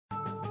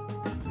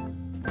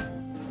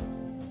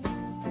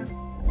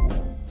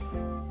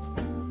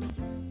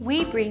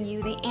we bring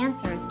you the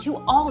answers to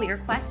all your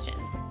questions.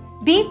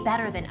 Be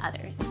better than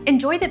others.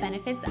 Enjoy the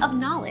benefits of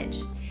knowledge.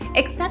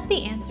 Accept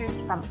the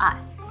answers from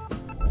us.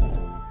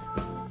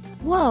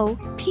 Whoa,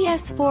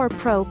 PS4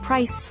 Pro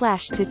price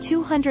slashed to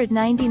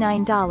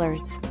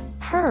 $299.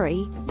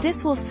 Hurry,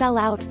 this will sell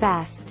out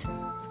fast.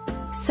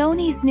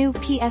 Sony's new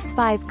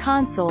PS5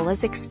 console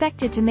is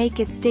expected to make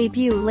its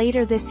debut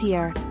later this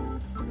year.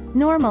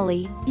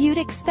 Normally, you'd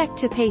expect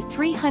to pay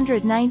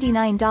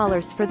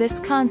 $399 for this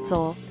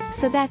console,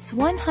 so that's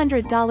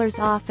 $100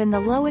 off and the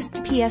lowest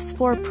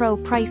PS4 Pro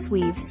price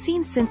we've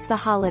seen since the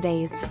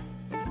holidays.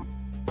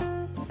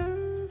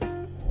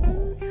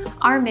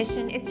 Our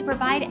mission is to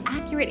provide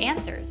accurate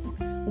answers.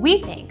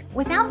 We think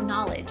without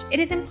knowledge, it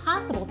is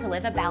impossible to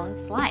live a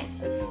balanced life.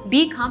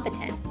 Be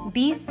competent,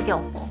 be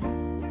skillful.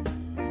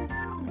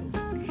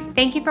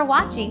 Thank you for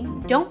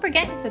watching. Don't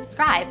forget to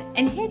subscribe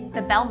and hit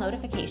the bell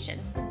notification.